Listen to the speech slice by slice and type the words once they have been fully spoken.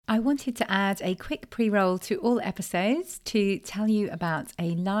I wanted to add a quick pre-roll to all episodes to tell you about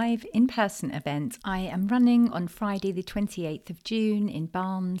a live in-person event I am running on Friday the 28th of June in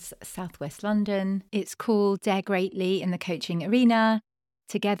Barnes, southwest London. It's called Dare Greatly in the Coaching Arena.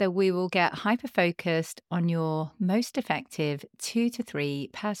 Together we will get hyper-focused on your most effective 2 to 3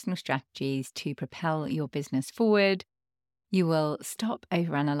 personal strategies to propel your business forward. You will stop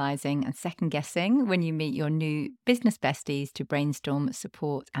overanalyzing and second-guessing when you meet your new business besties to brainstorm,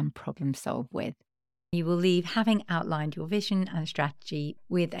 support, and problem solve with. You will leave having outlined your vision and strategy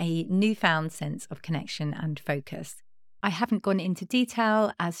with a newfound sense of connection and focus. I haven't gone into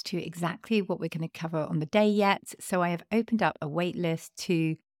detail as to exactly what we're going to cover on the day yet, so I have opened up a waitlist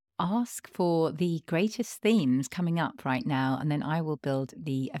to ask for the greatest themes coming up right now, and then I will build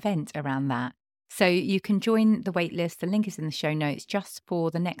the event around that. So you can join the waitlist. The link is in the show notes just for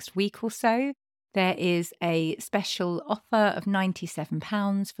the next week or so. There is a special offer of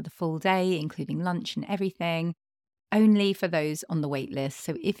 £97 for the full day, including lunch and everything, only for those on the waitlist.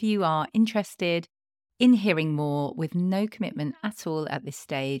 So if you are interested in hearing more with no commitment at all at this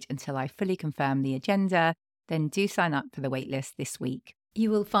stage until I fully confirm the agenda, then do sign up for the waitlist this week. You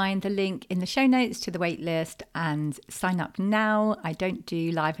will find the link in the show notes to the waitlist and sign up now. I don't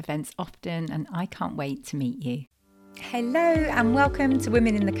do live events often and I can't wait to meet you. Hello and welcome to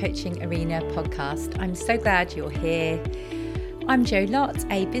Women in the Coaching Arena podcast. I'm so glad you're here. I'm Jo Lott,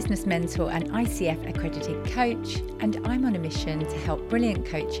 a business mentor and ICF accredited coach, and I'm on a mission to help brilliant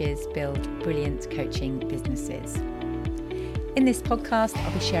coaches build brilliant coaching businesses. In this podcast,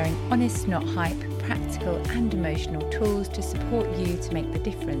 I'll be sharing honest, not hype, practical and emotional tools to support you to make the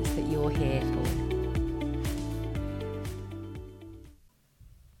difference that you're here for.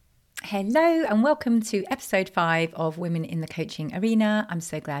 Hello and welcome to episode 5 of Women in the Coaching Arena. I'm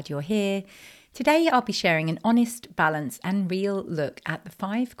so glad you're here. Today, I'll be sharing an honest, balanced and real look at the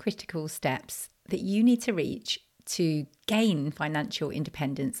 5 critical steps that you need to reach to gain financial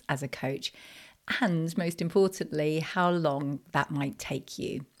independence as a coach, and most importantly, how long that might take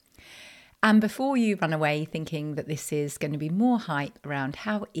you. And before you run away thinking that this is going to be more hype around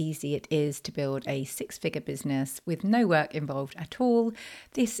how easy it is to build a 6-figure business with no work involved at all,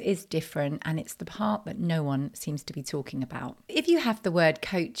 this is different, and it's the part that no one seems to be talking about. If you have the word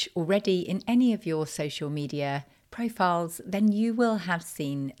coach already in any of your social media profiles, then you will have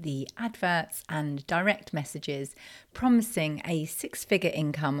seen the adverts and direct messages promising a 6-figure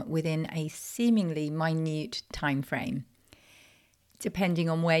income within a seemingly minute time frame. Depending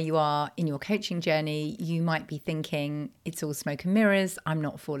on where you are in your coaching journey, you might be thinking it's all smoke and mirrors. I'm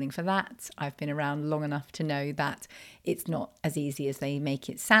not falling for that. I've been around long enough to know that it's not as easy as they make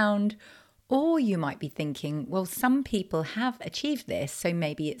it sound. Or you might be thinking, well, some people have achieved this, so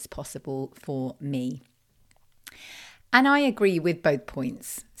maybe it's possible for me. And I agree with both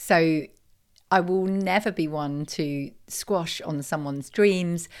points. So I will never be one to squash on someone's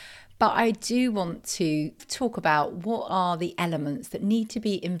dreams, but I do want to talk about what are the elements that need to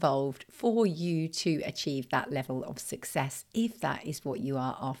be involved for you to achieve that level of success, if that is what you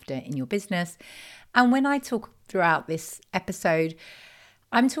are after in your business. And when I talk throughout this episode,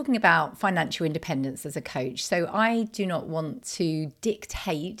 I'm talking about financial independence as a coach. So I do not want to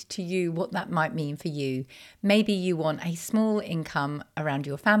dictate to you what that might mean for you. Maybe you want a small income around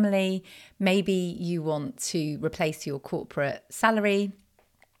your family. Maybe you want to replace your corporate salary.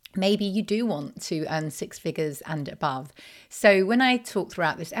 Maybe you do want to earn 6 figures and above. So when I talk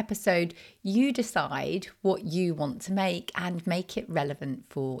throughout this episode, you decide what you want to make and make it relevant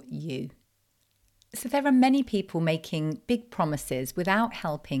for you. So there are many people making big promises without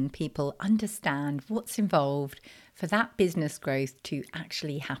helping people understand what's involved for that business growth to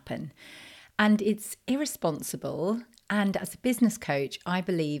actually happen. And it's irresponsible. And as a business coach, I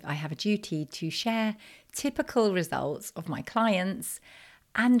believe I have a duty to share typical results of my clients,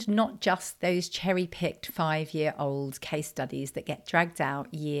 and not just those cherry-picked 5-year-old case studies that get dragged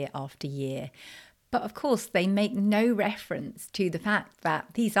out year after year. But of course, they make no reference to the fact that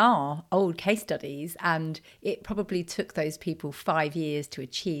these are old case studies and it probably took those people 5 years to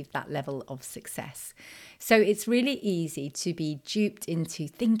achieve that level of success. So it's really easy to be duped into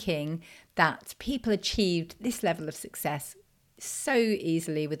thinking that people achieved this level of success so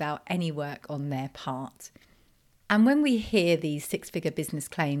easily without any work on their part. And when we hear these 6-figure business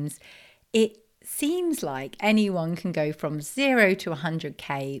claims, it seems like anyone can go from 0 to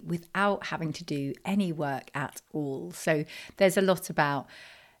 100K without having to do any work at all. So there's a lot about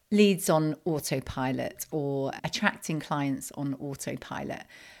leads on autopilot or attracting clients on autopilot.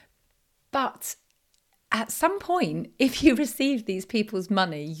 But at some point, if you receive these people's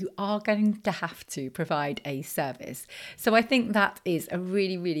money, you are going to have to provide a service. So I think that is a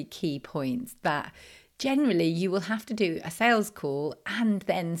really, really key point, that generally you will have to do a sales call and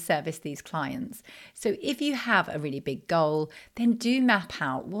then service these clients. So if you have a really big goal, then do map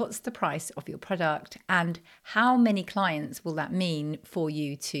out what's the price of your product and how many clients will that mean for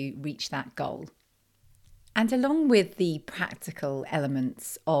you to reach that goal. And along with the practical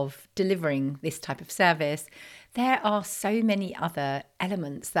elements of delivering this type of service, there are so many other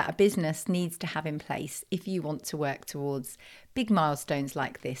elements that a business needs to have in place if you want to work towards big milestones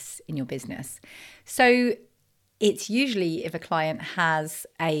like this in your business. So it's usually if a client has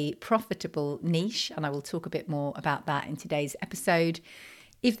a profitable niche, and I will talk a bit more about that in today's episode,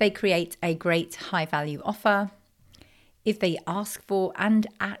 if they create a great high value offer, if they ask for and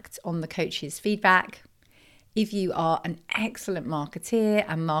act on the coach's feedback, if you are an excellent marketeer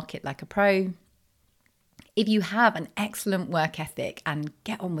and market like a pro, if you have an excellent work ethic and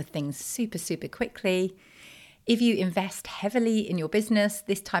get on with things super, super quickly, if you invest heavily in your business,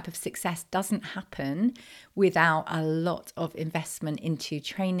 this type of success doesn't happen without a lot of investment into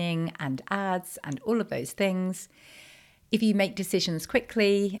training and ads and all of those things. If you make decisions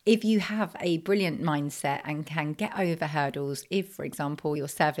quickly, if you have a brilliant mindset and can get over hurdles, if, for example, your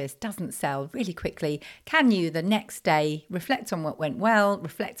service doesn't sell really quickly, can you the next day reflect on what went well,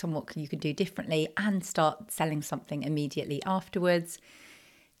 reflect on what you could do differently, and start selling something immediately afterwards?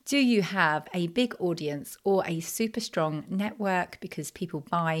 Do you have a big audience or a super strong network because people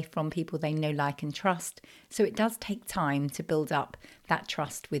buy from people they know, like, and trust? So it does take time to build up that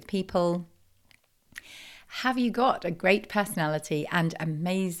trust with people. Have you got a great personality and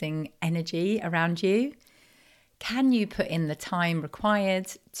amazing energy around you? Can you put in the time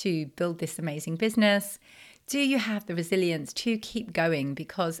required to build this amazing business? Do you have the resilience to keep going?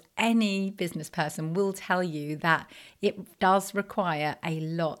 Because any business person will tell you that it does require a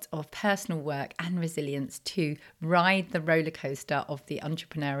lot of personal work and resilience to ride the roller coaster of the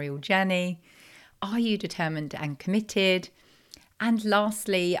entrepreneurial journey. Are you determined and committed? And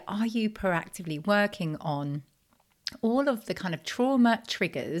lastly, are you proactively working on all of the kind of trauma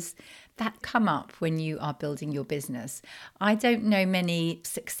triggers that come up when you are building your business? I don't know many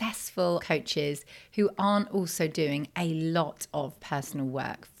successful coaches who aren't also doing a lot of personal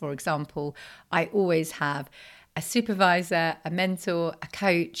work. For example, I always have a supervisor, a mentor, a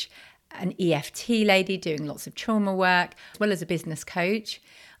coach, an EFT lady doing lots of trauma work, as well as a business coach.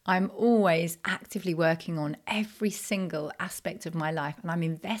 I'm always actively working on every single aspect of my life, and I'm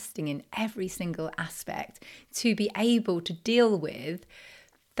investing in every single aspect to be able to deal with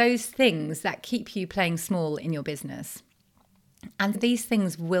those things that keep you playing small in your business. And these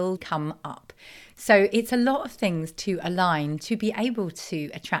things will come up. So it's a lot of things to align to be able to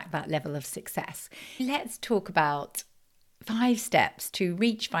attract that level of success. Let's talk about 5 steps to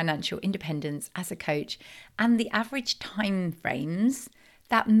reach financial independence as a coach and the average time frames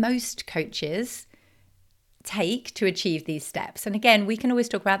that most coaches take to achieve these steps. And again, we can always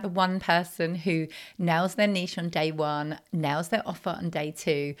talk about the one person who nails their niche on day 1, nails their offer on day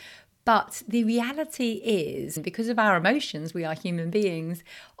 2. But the reality is, because of our emotions, we are human beings,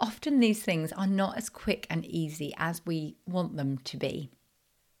 often these things are not as quick and easy as we want them to be.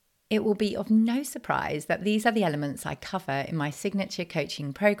 It will be of no surprise that these are the elements I cover in my signature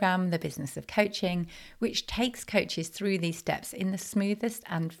coaching program, The Business of Coaching, which takes coaches through these steps in the smoothest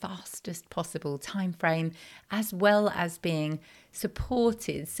and fastest possible time frame, as well as being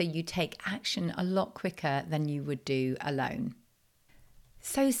supported so you take action a lot quicker than you would do alone.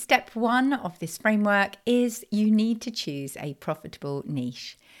 So step 1 of this framework is you need to choose a profitable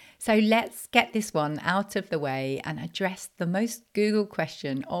niche. So let's get this one out of the way and address the most Googled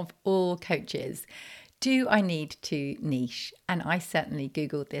question of all coaches. Do I need to niche? And I certainly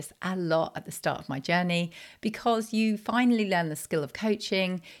Googled this a lot at the start of my journey, because you finally learn the skill of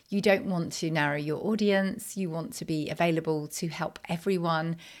coaching. You don't want to narrow your audience. You want to be available to help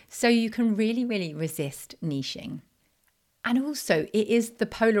everyone. So you can really, really resist niching. And also, it is the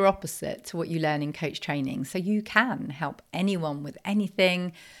polar opposite to what you learn in coach training. So you can help anyone with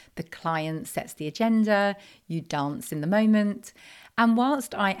anything. The client sets the agenda, you dance in the moment. And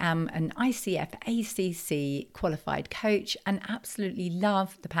whilst I am an ICF ACC qualified coach and absolutely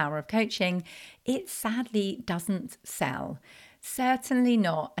love the power of coaching, it sadly doesn't sell. Certainly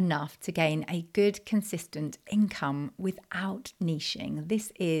not enough to gain a good, consistent income without niching.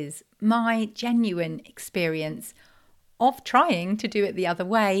 This is my genuine experience of trying to do it the other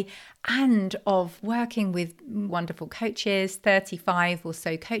way and of working with wonderful coaches, 35 or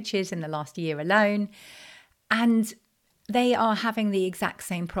so coaches in the last year alone. And they are having the exact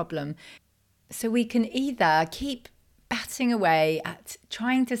same problem. So we can either keep batting away at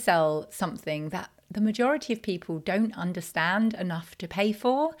trying to sell something that the majority of people don't understand enough to pay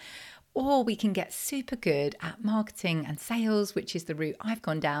for, or we can get super good at marketing and sales, which is the route I've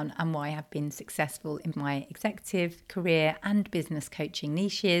gone down and why I've been successful in my executive career and business coaching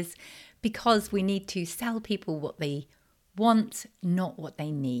niches, because we need to sell people what they want, not what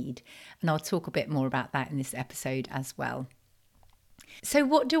they need. And I'll talk a bit more about that in this episode as well. So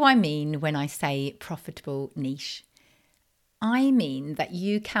what do I mean when I say profitable niche? I mean that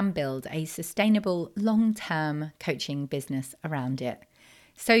you can build a sustainable long-term coaching business around it.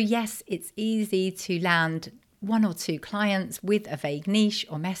 So yes, it's easy to land 1 or 2 clients with a vague niche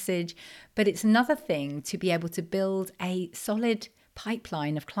or message, but it's another thing to be able to build a solid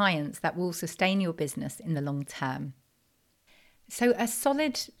pipeline of clients that will sustain your business in the long term. So a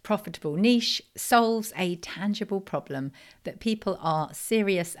solid, profitable niche solves a tangible problem that people are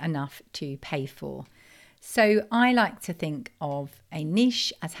serious enough to pay for. So I like to think of a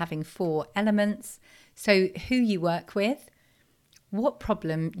niche as having 4 elements. So who you work with, what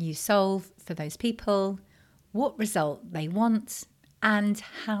problem you solve for those people, what result they want, and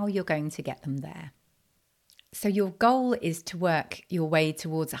how you're going to get them there. So your goal is to work your way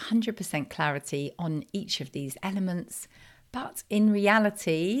towards 100% clarity on each of these elements. But in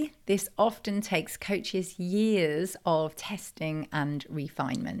reality, this often takes coaches years of testing and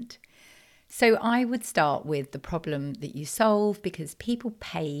refinement. So I would start with the problem that you solve, because people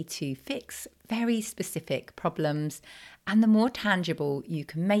pay to fix very specific problems, and the more tangible you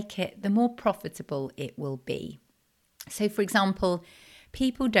can make it, the more profitable it will be. So for example,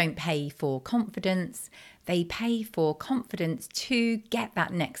 people don't pay for confidence, they pay for confidence to get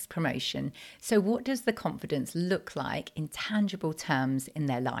that next promotion. So what does the confidence look like in tangible terms in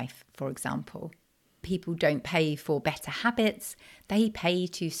their life, for example? People don't pay for better habits, they pay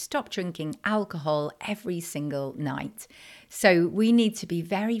to stop drinking alcohol every single night. So we need to be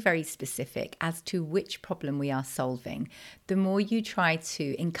very, very specific as to which problem we are solving. The more you try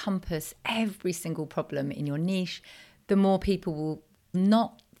to encompass every single problem in your niche, the more people will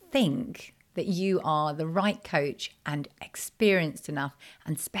not think that you are the right coach and experienced enough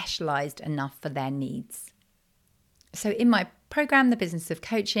and specialized enough for their needs. So in my program, The Business of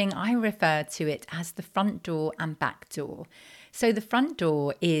Coaching, I refer to it as the front door and back door. So the front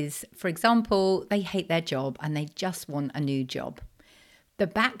door is, for example, they hate their job and they just want a new job. The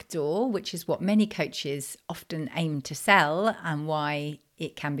back door, which is what many coaches often aim to sell and why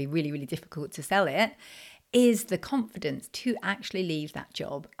it can be really, really difficult to sell it, is the confidence to actually leave that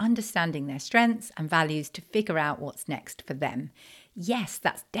job, understanding their strengths and values to figure out what's next for them. Yes,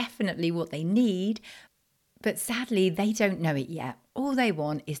 that's definitely what they need, but sadly, they don't know it yet. All they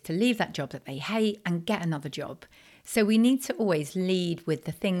want is to leave that job that they hate and get another job. So we need to always lead with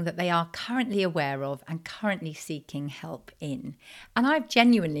the thing that they are currently aware of and currently seeking help in. And I've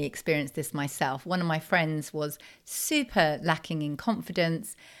genuinely experienced this myself. One of my friends was super lacking in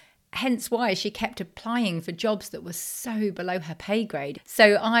confidence, hence why she kept applying for jobs that were so below her pay grade.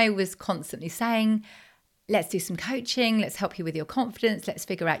 So I was constantly saying, let's do some coaching, let's help you with your confidence, let's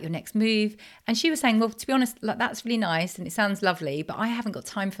figure out your next move. And she was saying, well, to be honest, that's really nice and it sounds lovely, but I haven't got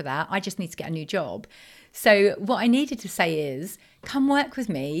time for that. I just need to get a new job. So what I needed to say is, come work with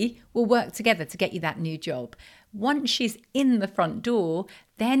me, we'll work together to get you that new job. Once she's in the front door,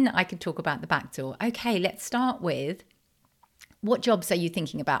 then I can talk about the back door. Okay, let's start with, what jobs are you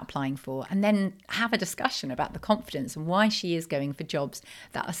thinking about applying for? And then have a discussion about the confidence and why she is going for jobs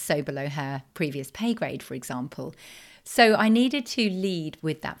that are so below her previous pay grade, for example. So I needed to lead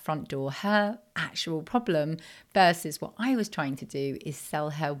with that front door, her actual problem, versus what I was trying to do is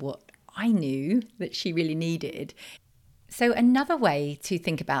sell her what I knew that she really needed. So another way to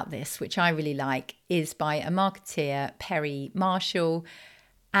think about this, which I really like, is by a marketeer, Perry Marshall.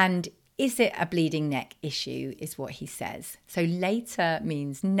 And is it a bleeding neck issue, is what he says. So later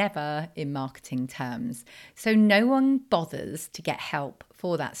means never in marketing terms. So no one bothers to get help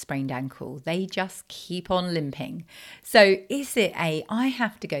for that sprained ankle. They just keep on limping. So is it I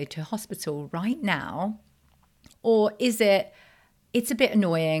have to go to hospital right now? Or is it's a bit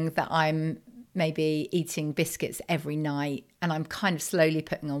annoying that I'm maybe eating biscuits every night and I'm kind of slowly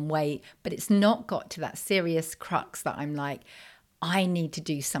putting on weight, but it's not got to that serious crux that I'm like, I need to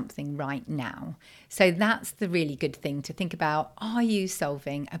do something right now. So that's the really good thing to think about. Are you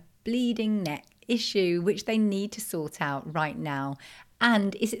solving a bleeding neck issue which they need to sort out right now?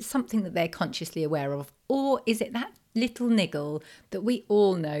 And is it something that they're consciously aware of? Or is it that little niggle that we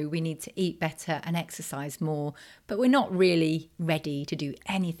all know we need to eat better and exercise more, but we're not really ready to do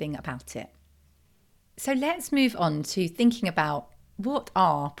anything about it? So let's move on to thinking about What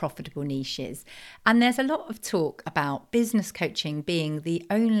are profitable niches? And there's a lot of talk about business coaching being the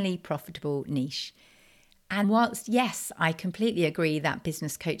only profitable niche. And whilst, yes, I completely agree that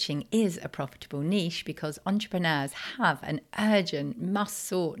business coaching is a profitable niche because entrepreneurs have an urgent, must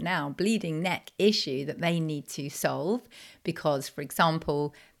sort now, bleeding neck issue that they need to solve because, for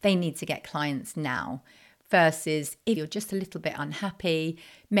example, they need to get clients now. Versus if you're just a little bit unhappy,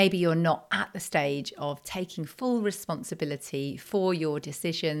 maybe you're not at the stage of taking full responsibility for your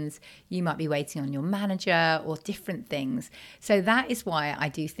decisions. You might be waiting on your manager or different things. So that is why I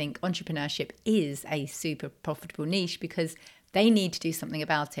do think entrepreneurship is a super profitable niche because they need to do something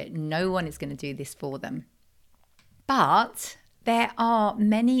about it. No one is going to do this for them. But there are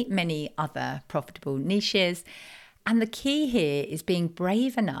many, many other profitable niches. And the key here is being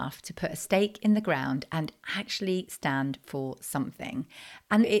brave enough to put a stake in the ground and actually stand for something.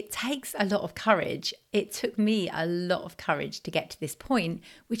 And it takes a lot of courage. It took me a lot of courage to get to this point,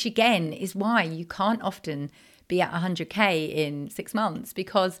 which again is why you can't often be at 100K in 6 months,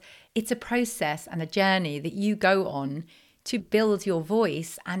 because it's a process and a journey that you go on to build your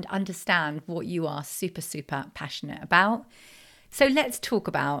voice and understand what you are super, super passionate about. So let's talk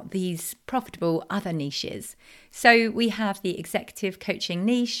about these profitable other niches. So we have the executive coaching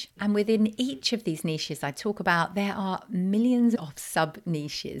niche, and within each of these niches I talk about, there are millions of sub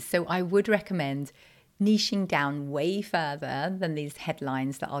niches. So I would recommend niching down way further than these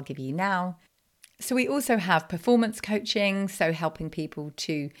headlines that I'll give you now. So we also have performance coaching, so helping people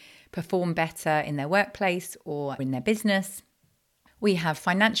to perform better in their workplace or in their business. We have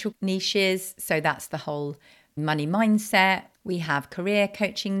financial niches, so that's the whole money mindset. We have career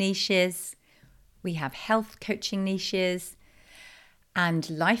coaching niches. We have health coaching niches and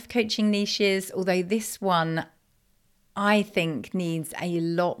life coaching niches, although this one I think needs a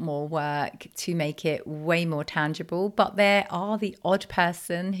lot more work to make it way more tangible. But there are the odd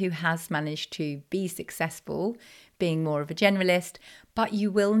person who has managed to be successful being more of a generalist, but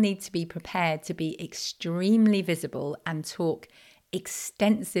you will need to be prepared to be extremely visible and talk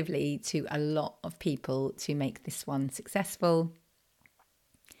extensively to a lot of people to make this one successful.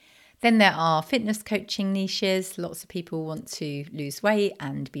 Then there are fitness coaching niches. Lots of people want to lose weight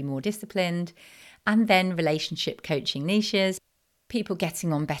and be more disciplined. And then relationship coaching niches, people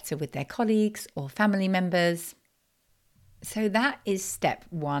getting on better with their colleagues or family members. So that is step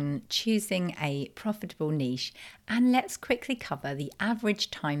one, choosing a profitable niche. And let's quickly cover the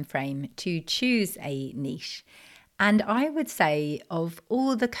average time frame to choose a niche. And I would say of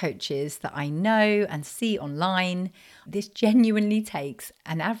all the coaches that I know and see online, this genuinely takes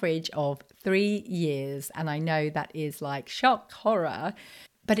an average of 3 years. And I know that is like shock, horror,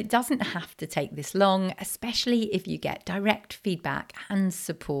 but it doesn't have to take this long, especially if you get direct feedback and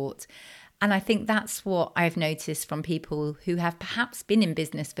support. And I think that's what I've noticed from people who have perhaps been in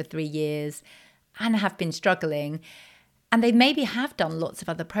business for 3 years and have been struggling. And they maybe have done lots of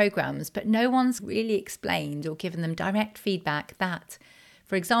other programs, but no one's really explained or given them direct feedback that,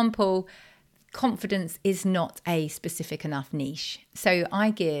 for example, confidence is not a specific enough niche. So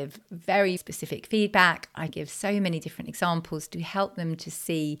I give very specific feedback. I give so many different examples to help them to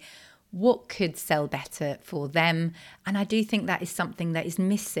see what could sell better for them. And I do think that is something that is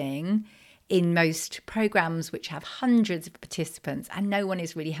missing in most programs which have hundreds of participants and no one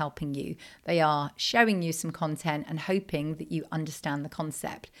is really helping you. They are showing you some content and hoping that you understand the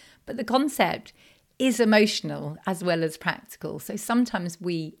concept. But the concept is emotional as well as practical, so sometimes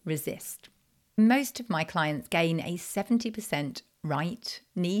we resist. Most of my clients gain a 70% right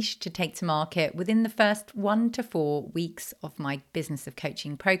niche to take to market within the first 1 to 4 weeks of my Business of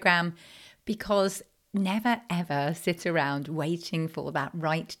Coaching program, because never ever sit around waiting for that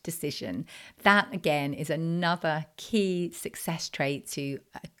right decision. That again is another key success trait to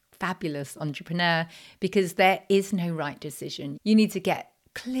a fabulous entrepreneur, because there is no right decision. You need to get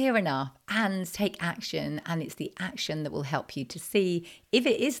clear enough and take action, and it's the action that will help you to see if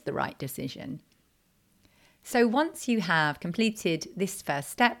it is the right decision. So once you have completed this first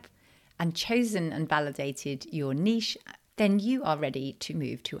step and chosen and validated your niche, then you are ready to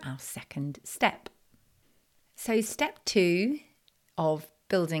move to our second step. So step 2 of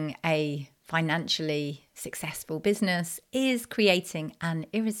building a financially successful business is creating an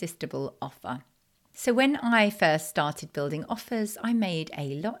irresistible offer. So when I first started building offers, I made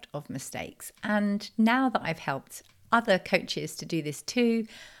a lot of mistakes. And now that I've helped other coaches to do this too,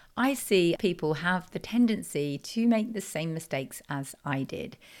 I see people have the tendency to make the same mistakes as I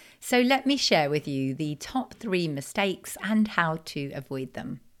did. So let me share with you the top 3 mistakes and how to avoid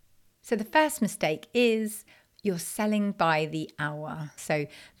them. So the first mistake is you're selling by the hour. So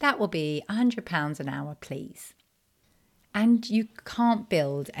that will be £100 an hour, please. And you can't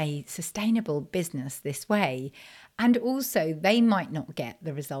build a sustainable business this way. And also, they might not get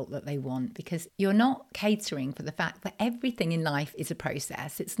the result that they want because you're not catering for the fact that everything in life is a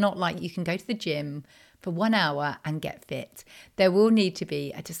process. It's not like you can go to the gym for 1 hour and get fit. There will need to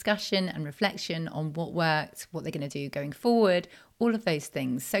be a discussion and reflection on what worked, what they're going to do going forward, all of those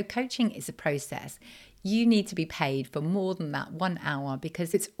things. So coaching is a process. You need to be paid for more than that 1 hour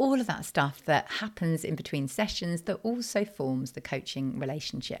because it's all of that stuff that happens in between sessions that also forms the coaching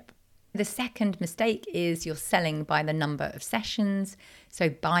relationship. The second mistake is you're selling by the number of sessions. So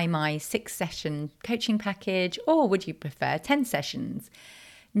buy my 6-session coaching package, or would you prefer 10 sessions?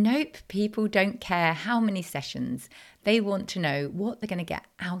 Nope, people don't care how many sessions. They want to know what they're going to get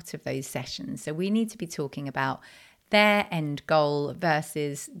out of those sessions. So we need to be talking about their end goal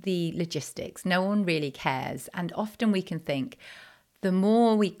versus the logistics. No one really cares. And often we can think the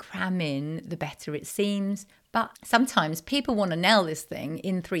more we cram in, the better it seems. But sometimes people want to nail this thing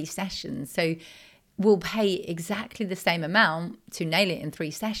in 3 sessions. So we'll pay exactly the same amount to nail it in 3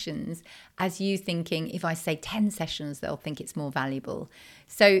 sessions as you thinking if I say 10 sessions, they'll think it's more valuable.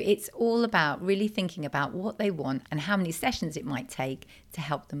 So it's all about really thinking about what they want and how many sessions it might take to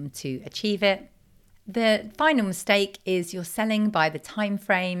help them to achieve it. The final mistake is you're selling by the time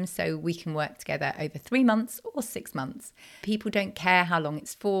frame, so we can work together over 3 months or 6 months. People don't care how long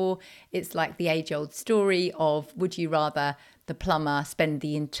it's for. It's like the age-old story of would you rather the plumber spend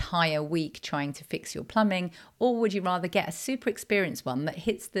the entire week trying to fix your plumbing, or would you rather get a super experienced one that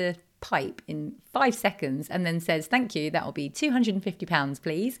hits the pipe in 5 seconds and then says, thank you, that will be £250,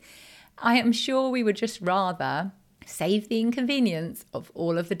 please. I am sure we would just rather save the inconvenience of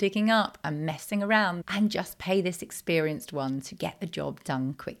all of the digging up and messing around and just pay this experienced one to get the job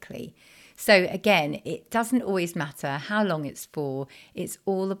done quickly. So again, it doesn't always matter how long it's for. It's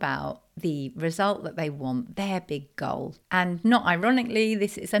all about the result that they want, their big goal. And not ironically,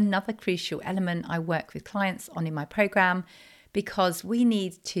 this is another crucial element I work with clients on in my program because we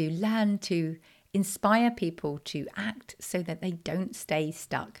need to learn to inspire people to act so that they don't stay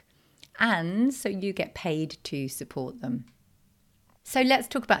stuck. And so you get paid to support them. So let's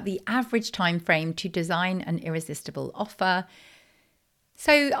talk about the average time frame to design an irresistible offer.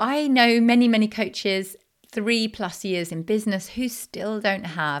 So I know many coaches 3+ years in business who still don't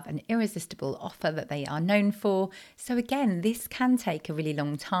have an irresistible offer that they are known for. So again, this can take a really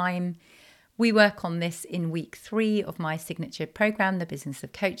long time. We work on this in week 3 of my signature program, The Business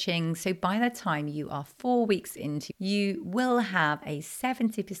of Coaching. So by the time you are 4 weeks into, you will have a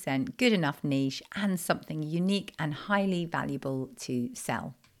 70% good enough niche and something unique and highly valuable to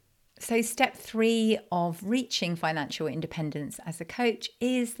sell. So step 3 of reaching financial independence as a coach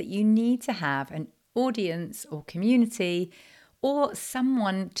is that you need to have an audience or community or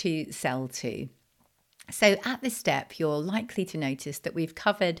someone to sell to. So at this step, you're likely to notice that we've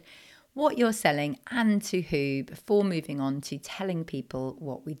covered what you're selling and to who before moving on to telling people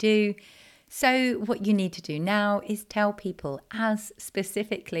what we do. So what you need to do now is tell people as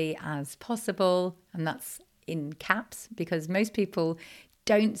specifically as possible, and that's in caps because most people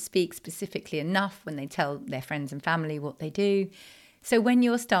don't speak specifically enough when they tell their friends and family what they do. So when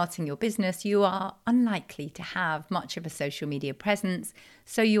you're starting your business, you are unlikely to have much of a social media presence.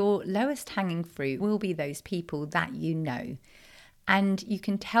 So your lowest hanging fruit will be those people that you know. And you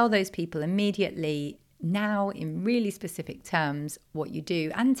can tell those people immediately now in really specific terms what you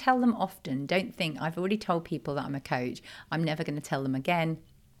do and tell them often. Don't think I've already told people that I'm a coach, I'm never going to tell them again.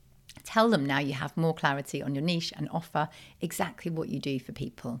 Tell them now you have more clarity on your niche and offer exactly what you do for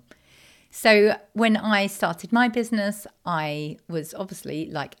people. So when I started my business, I was obviously,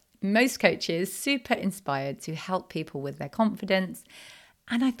 like most coaches, super inspired to help people with their confidence.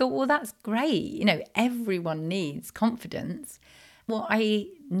 And I thought, well, that's great. Everyone needs confidence. What I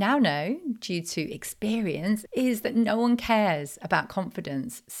now know, due to experience, is that no one cares about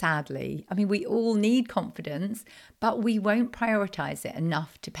confidence, sadly. I mean, we all need confidence, but we won't prioritize it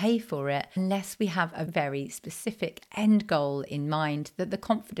enough to pay for it unless we have a very specific end goal in mind that the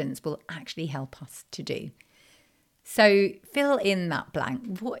confidence will actually help us to do. So fill in that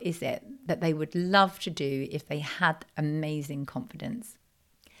blank. What is it that they would love to do if they had amazing confidence?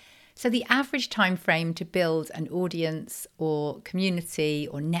 So the average time frame to build an audience or community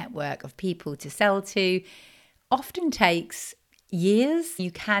or network of people to sell to often takes years.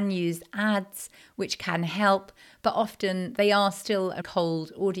 You can use ads, which can help, but often they are still a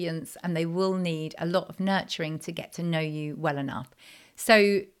cold audience and they will need a lot of nurturing to get to know you well enough.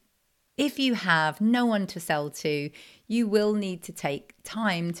 So if you have no one to sell to, you will need to take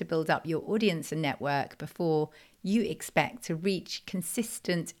time to build up your audience and network before you expect to reach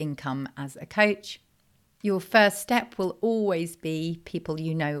consistent income as a coach. Your first step will always be people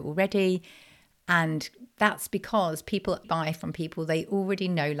you know already. And that's because people buy from people they already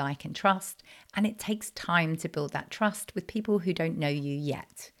know, like, and trust. And it takes time to build that trust with people who don't know you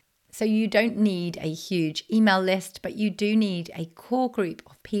yet. So you don't need a huge email list, but you do need a core group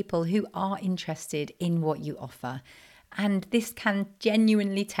of people who are interested in what you offer. And this can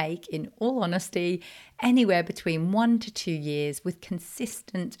genuinely take, in all honesty, anywhere between 1 to 2 years with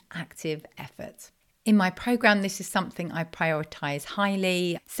consistent active effort. In my program, this is something I prioritize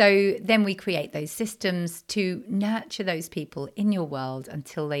highly. So then we create those systems to nurture those people in your world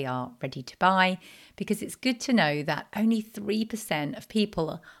until they are ready to buy, because it's good to know that only 3% of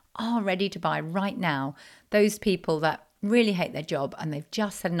people are ready to buy right now. Those people that really hate their job and they've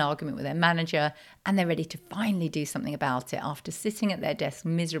just had an argument with their manager and they're ready to finally do something about it after sitting at their desk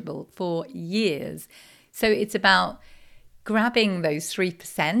miserable for years. So it's about grabbing those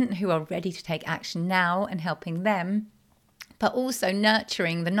 3% who are ready to take action now and helping them, but also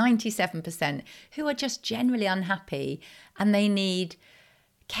nurturing the 97% who are just generally unhappy and they need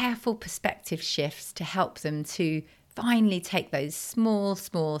careful perspective shifts to help them to finally take those small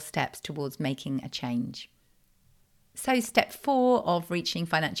steps towards making a change. So step 4 of reaching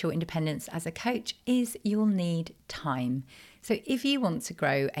financial independence as a coach is you'll need time. So if you want to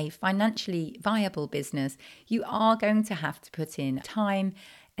grow a financially viable business, you are going to have to put in time,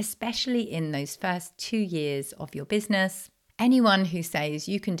 especially in those first 2 years of your business. Anyone who says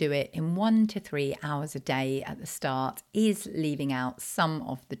you can do it in 1 to 3 hours a day at the start is leaving out some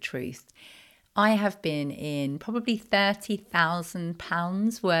of the truth. I have been in probably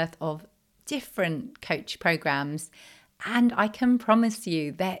 £30,000 worth of different coach programs, and I can promise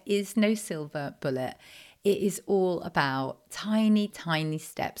you there is no silver bullet. It is all about tiny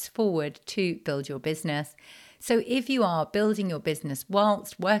steps forward to build your business. So if you are building your business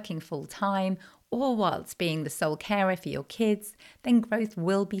whilst working full time or whilst being the sole carer for your kids, then growth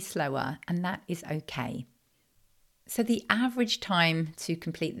will be slower, and that is okay. So the average time to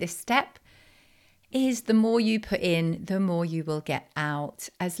complete this step is the more you put in, the more you will get out,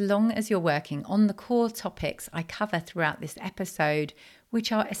 as long as you're working on the core topics I cover throughout this episode, which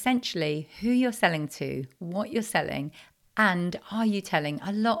are essentially who you're selling to, what you're selling, and are you telling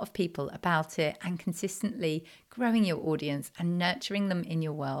a lot of people about it and consistently growing your audience and nurturing them in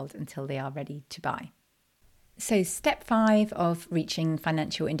your world until they are ready to buy. So step 5 of reaching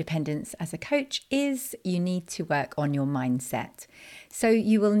financial independence as a coach is you need to work on your mindset. So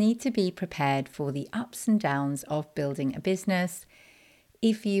you will need to be prepared for the ups and downs of building a business.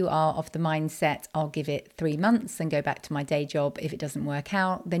 If you are of the mindset, I'll give it 3 months and go back to my day job. If it doesn't work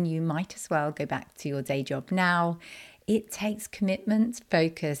out, then you might as well go back to your day job now. It takes commitment,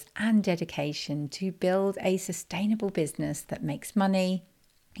 focus, and dedication to build a sustainable business that makes money.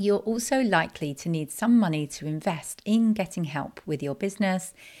 You're also likely to need some money to invest in getting help with your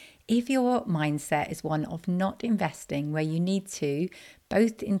business. If your mindset is one of not investing where you need to,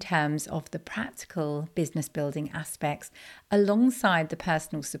 both in terms of the practical business building aspects alongside the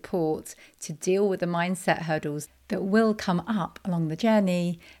personal support to deal with the mindset hurdles that will come up along the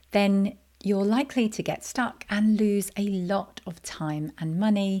journey, then you're likely to get stuck and lose a lot of time and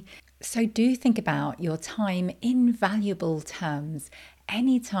money. So do think about your time in valuable terms.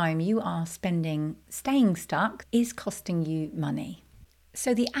 Any time you are spending staying stuck is costing you money.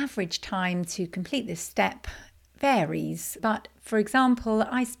 So the average time to complete this step varies, but for example,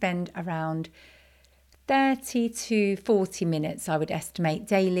 I spend around 30 to 40 minutes, I would estimate,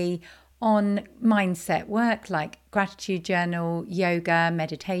 daily on mindset work like gratitude journal, yoga,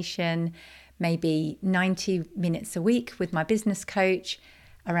 meditation, maybe 90 minutes a week with my business coach,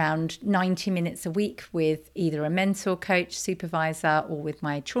 around 90 minutes a week with either a mentor coach, supervisor, or with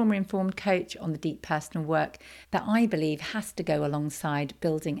my trauma-informed coach on the deep personal work that I believe has to go alongside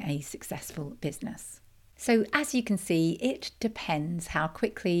building a successful business. So as you can see, it depends how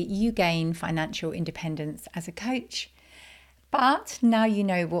quickly you gain financial independence as a coach. But now you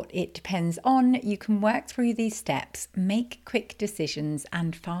know what it depends on, you can work through these steps, make quick decisions,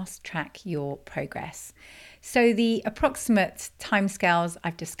 and fast track your progress. So the approximate timescales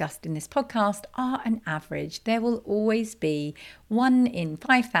I've discussed in this podcast are an average. There will always be 1 in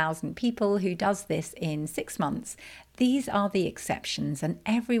 5,000 people who does this in 6 months. These are the exceptions, and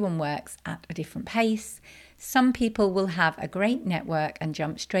everyone works at a different pace. Some people will have a great network and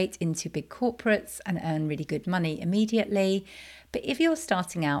jump straight into big corporates and earn really good money immediately. But if you're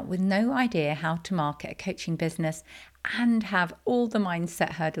starting out with no idea how to market a coaching business and have all the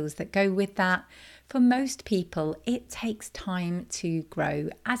mindset hurdles that go with that, for most people, it takes time to grow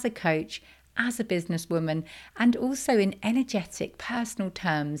as a coach as a businesswoman, and also in energetic personal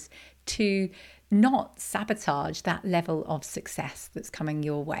terms to not sabotage that level of success that's coming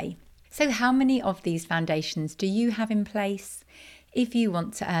your way. So how many of these foundations do you have in place? If you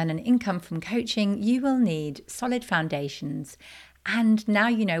want to earn an income from coaching, you will need solid foundations. And now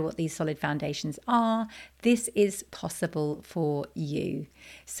you know what these solid foundations are, this is possible for you.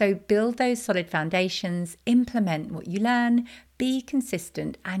 So build those solid foundations, implement what you learn, be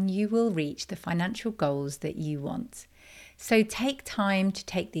consistent, and you will reach the financial goals that you want. So take time to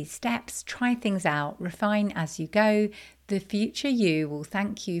take these steps, try things out, refine as you go. The future you will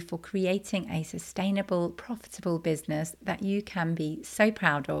thank you for creating a sustainable, profitable business that you can be so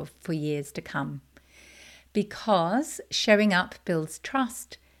proud of for years to come. Because showing up builds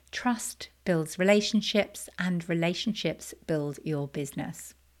trust, trust builds relationships, and relationships build your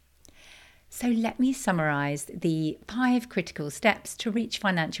business. So let me summarize the 5 critical steps to reach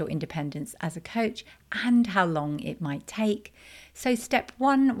financial independence as a coach and how long it might take. So step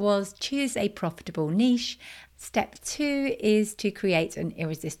 1 was choose a profitable niche. Step 2 is to create an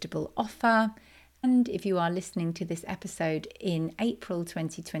irresistible offer. And if you are listening to this episode in April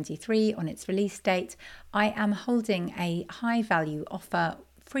 2023 on its release date, I am holding a high value offer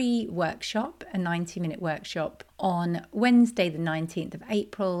free workshop, a 90-minute workshop on Wednesday the 19th of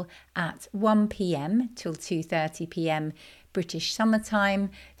April at 1 p.m. till 2:30 p.m. British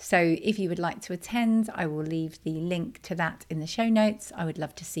summertime. So if you would like to attend, I will leave the link to that in the show notes. I would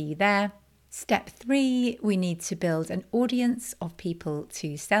love to see you there. Step 3, we need to build an audience of people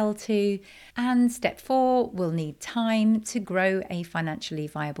to sell to. And step 4, we'll need time to grow a financially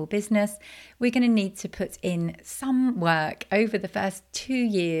viable business. We're going to need to put in some work over the first 2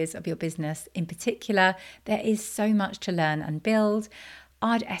 years of your business in particular. There is so much to learn and build.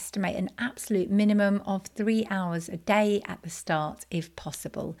 I'd estimate an absolute minimum of 3 hours a day at the start if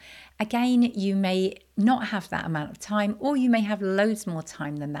possible. Again, you may not have that amount of time, or you may have loads more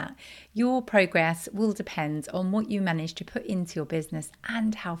time than that. Your progress will depend on what you manage to put into your business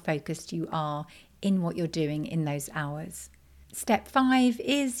and how focused you are in what you're doing in those hours. Step 5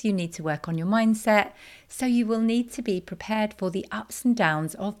 is you need to work on your mindset. So you will need to be prepared for the ups and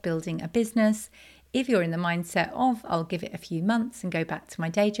downs of building a business. If you're in the mindset of, I'll give it a few months and go back to my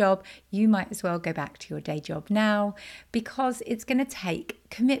day job, you might as well go back to your day job now, because it's going to take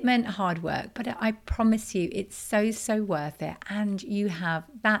commitment, hard work, but I promise you it's so worth it, and you have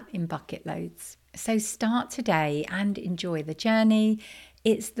that in bucket loads. So start today and enjoy the journey.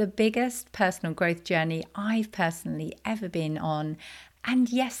 It's the biggest personal growth journey I've personally ever been on.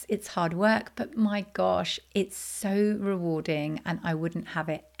 And yes, it's hard work, but my gosh, it's so rewarding, and I wouldn't have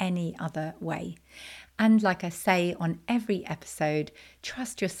it any other way. And like I say on every episode,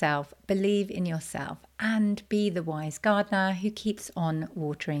 trust yourself, believe in yourself, and be the wise gardener who keeps on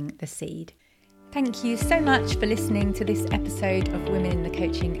watering the seed. Thank you so much for listening to this episode of Women in the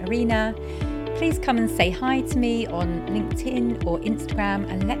Coaching Arena. Please come and say hi to me on LinkedIn or Instagram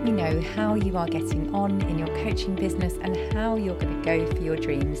and let me know how you are getting on in your coaching business and how you're going to go for your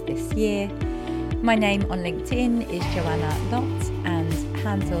dreams this year. My name on LinkedIn is Joanna Lott, and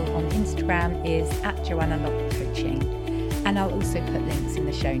handle on Instagram is @JoannaLottCoaching. And I'll also put links in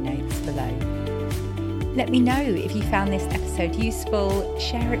the show notes below. Let me know if you found this episode useful,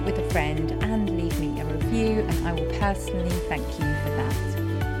 share it with a friend, and leave me a review, and I will personally thank you for that.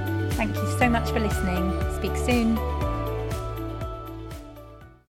 Thank you so much for listening. Speak soon.